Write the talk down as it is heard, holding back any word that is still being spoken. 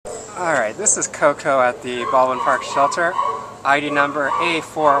Alright, this is Coco at the Baldwin Park Shelter. ID number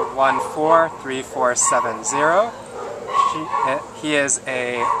A4143470. He is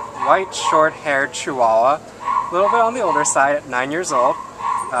a white, short-haired Chihuahua, a little bit on the older side at 9 years old.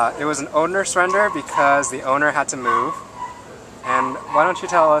 It was an owner surrender because the owner had to move. And why don't you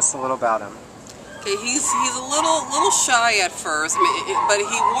tell us a little about him? Okay, he's a little shy at first, but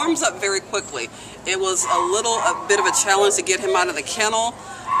he warms up very quickly. It was a bit of a challenge to get him out of the kennel,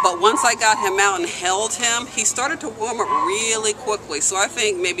 but once I got him out and held him, he started to warm up really quickly. So I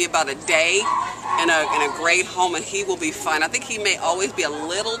think maybe about a day in a great home and he will be fine. I think he may always be a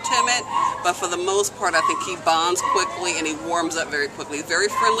little timid, but for the most part I think he bonds quickly and he warms up very quickly. He's a very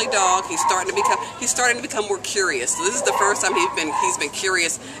friendly dog. He's starting to become more curious. So this is the first time he's been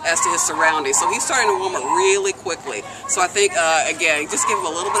curious as to his surroundings. So he's starting to warm up really quickly. So I think again, just give him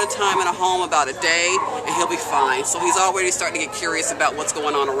a little bit of time in a home, about a day, and he'll be fine. So he's already starting to get curious about what's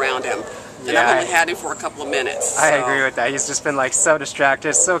going on around him. And I've only had him for a couple of minutes. I agree with that. He's just been like so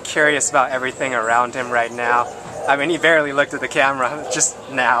distracted, so curious about everything around him right now. I mean, he barely looked at the camera just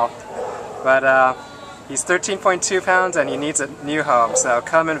now. But he's 13.2 pounds and he needs a new home, so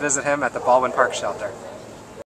come and visit him at the Baldwin Park Shelter.